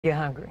Get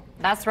hungry.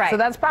 That's right. So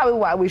that's probably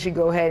why we should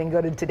go ahead and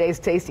go to today's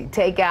Tasty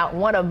Takeout,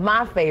 one of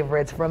my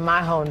favorites from my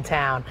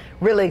hometown.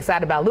 Really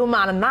excited about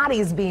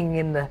Malnati's being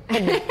in the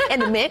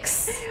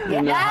mix.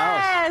 In the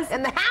house.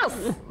 In the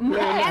house. And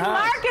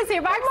Mark is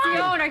here. Mark's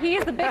the owner. He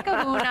is the big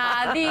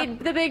kahuna,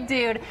 the big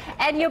dude.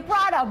 And you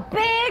brought a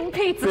big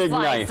pizza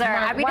slicer.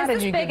 I mean, why is did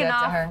this you big give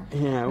enough? that to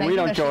her? Yeah, we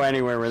don't go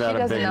anywhere without a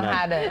big She doesn't know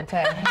how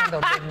to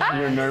handle big knives.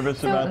 You're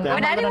nervous about that?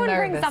 When anyone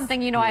brings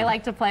something, you know I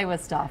like to play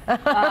with stuff.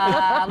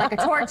 Like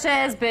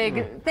torches,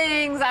 big things.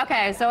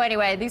 Okay, so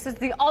anyway, this is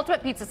the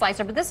ultimate pizza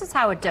slicer, but this is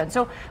how it's done.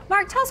 So,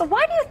 Mark, tell us,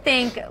 why do you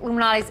think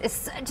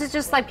Malnati's is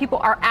just like people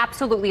are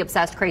absolutely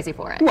obsessed, crazy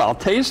for it? Well,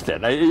 taste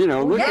it. Look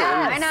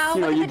at it. I know.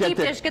 Look at the deep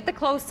dish. Get the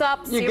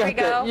close-ups. Here we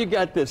go. You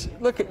got this.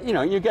 Look at,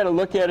 you got to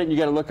look at it. And you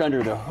got to look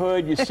under the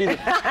hood. You see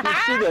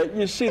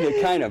you see the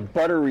kind of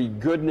buttery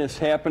goodness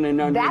happening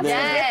under there.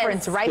 That's the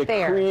difference right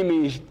there. The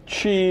creamy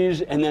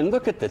cheese, and then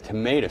look at the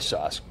tomato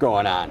sauce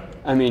going on.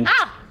 I mean.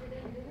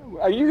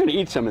 Are you going to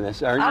eat some of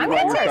this? Are you? I'm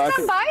going to take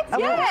some bites.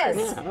 Yes.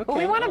 Yeah,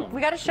 okay. Well,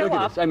 we got to show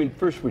off. I mean,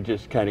 first we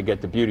just kind of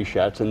get the beauty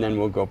shots, and then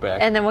we'll go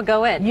back. And then we'll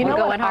go in. You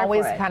know what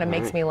always kind of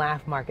makes me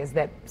laugh, Mark, is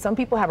that some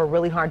people have a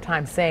really hard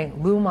time saying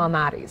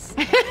Malnati's.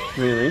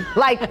 Really?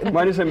 Like,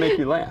 why does that make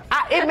you laugh?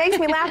 It makes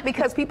me laugh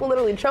because people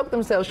literally choke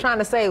themselves trying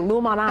to say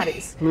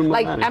Malnati's.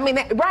 Like, I mean,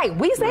 right?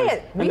 We say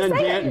it. And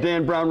then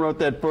Dan Brown wrote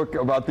that book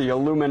about the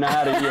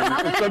Illuminati,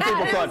 and some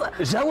people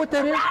thought, is that what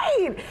that is?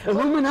 Right.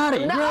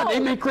 Illuminati. No. Yeah, they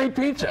make great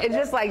pizza. It's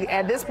just like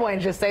at this point,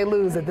 just say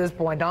lose at this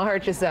point. Don't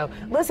hurt yourself.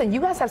 Listen,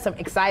 you guys have some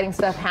exciting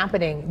stuff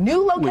happening.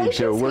 New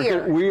locations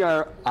here. We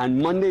are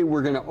on Monday.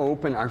 We're going to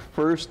open our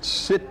first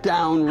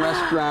sit-down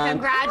restaurant.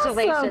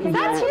 Congratulations! Awesome.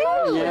 That's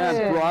huge.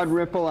 Yeah, Broad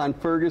Ripple on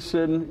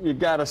Ferguson. You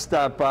got to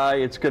stop by.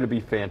 It's going to be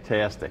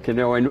fantastic.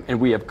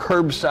 And we have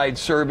curbside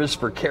service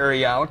for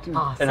carry out.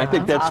 Awesome. And I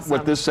think that's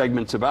what this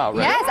segment's about,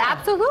 right? Yes,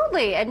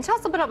 absolutely. And tell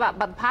us a bit about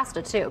the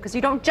pasta too, because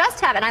you don't just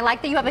have it. And I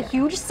like that you have a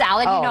huge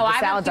salad. You know,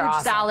 I'm a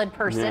huge salad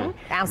person. Yeah,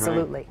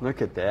 absolutely. Right.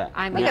 Look at that.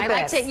 I mean, I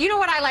like to. You know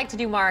what I like to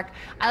do, Mark?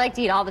 I like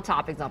to eat all the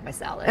toppings on my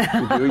salad.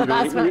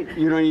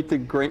 You don't eat the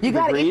greens? You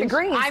gotta eat the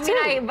greens. I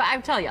mean, I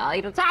tell you, I'll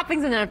eat the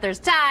toppings, and then if there's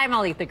time,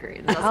 I'll eat the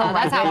greens.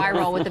 That's how I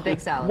roll with the big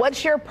salad.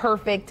 What's your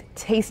perfect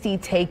tasty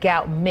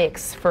takeout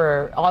mix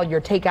for all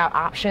your takeout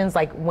options?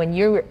 Like when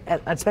you're,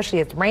 especially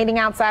it's raining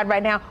outside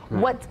right now.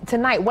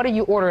 What are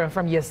you ordering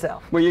from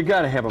yourself? Well, you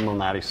got to have a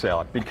Malnati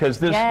salad because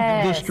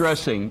this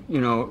dressing,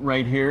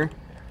 right here.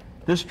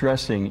 This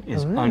dressing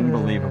is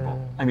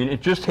unbelievable. I mean,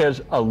 it just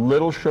has a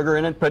little sugar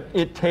in it, but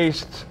it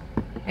tastes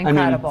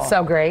incredible. I mean,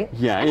 so great.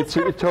 Yeah, it's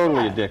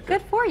totally addictive.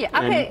 Good for you.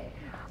 Okay.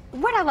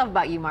 What I love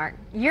about you, Mark,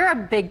 you're a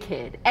big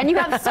kid, and you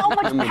have so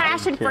much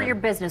passion for your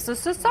business. So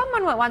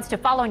someone who wants to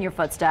follow in your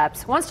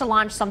footsteps, wants to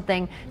launch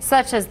something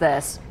such as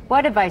this,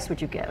 what advice would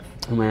you give?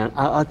 Oh, man,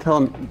 I'll tell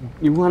them,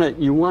 you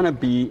want to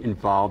be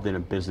involved in a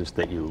business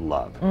that you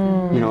love.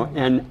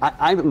 And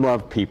I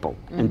love people,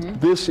 and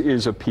this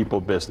is a people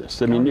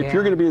business. I mean, if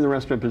you're going to be in the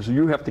restaurant business,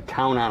 you have to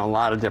count on a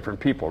lot of different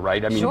people,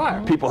 right? I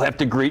mean, people have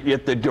to greet you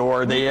at the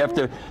door. They have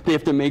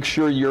to make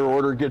sure your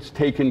order gets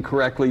taken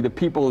correctly. The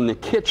people in the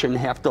kitchen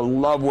have to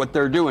love what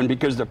they're doing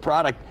because the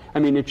product, I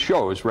mean, it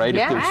shows, right?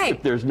 Yeah,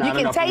 if there's not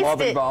enough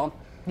love involved.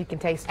 You can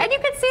taste it. And you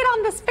can see it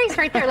on this face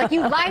right there. Like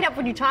you light up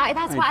when you try.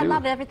 That's why I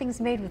love it.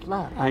 Everything's made with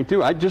love. I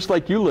do. Just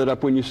like you lit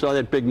up when you saw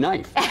that big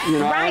knife.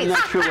 Right. I'm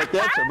not sure what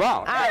that's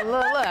about.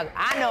 Look,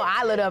 I know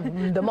I lit up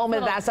the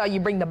moment that I saw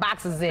you bring the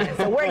boxes in.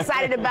 So we're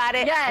excited about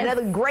it. Yes.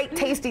 Another great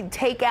tasty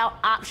takeout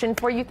option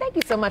for you. Thank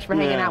you so much for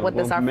hanging out with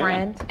us, our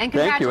friend. And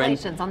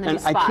congratulations on the new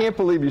spot. I can't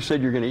believe you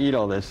said you're going to eat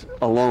all this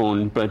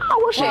alone, but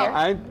we'll share.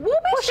 We'll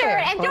share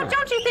it. And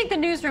don't you think the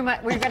newsroom,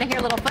 we're going to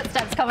hear little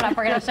footsteps coming up.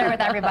 We're going to share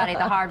with everybody,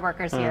 the hard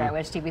workers here at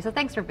Wish TV. So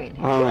thanks for being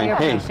here. All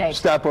right. Hey,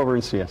 stop over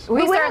and see us.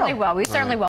 We certainly will. We certainly will.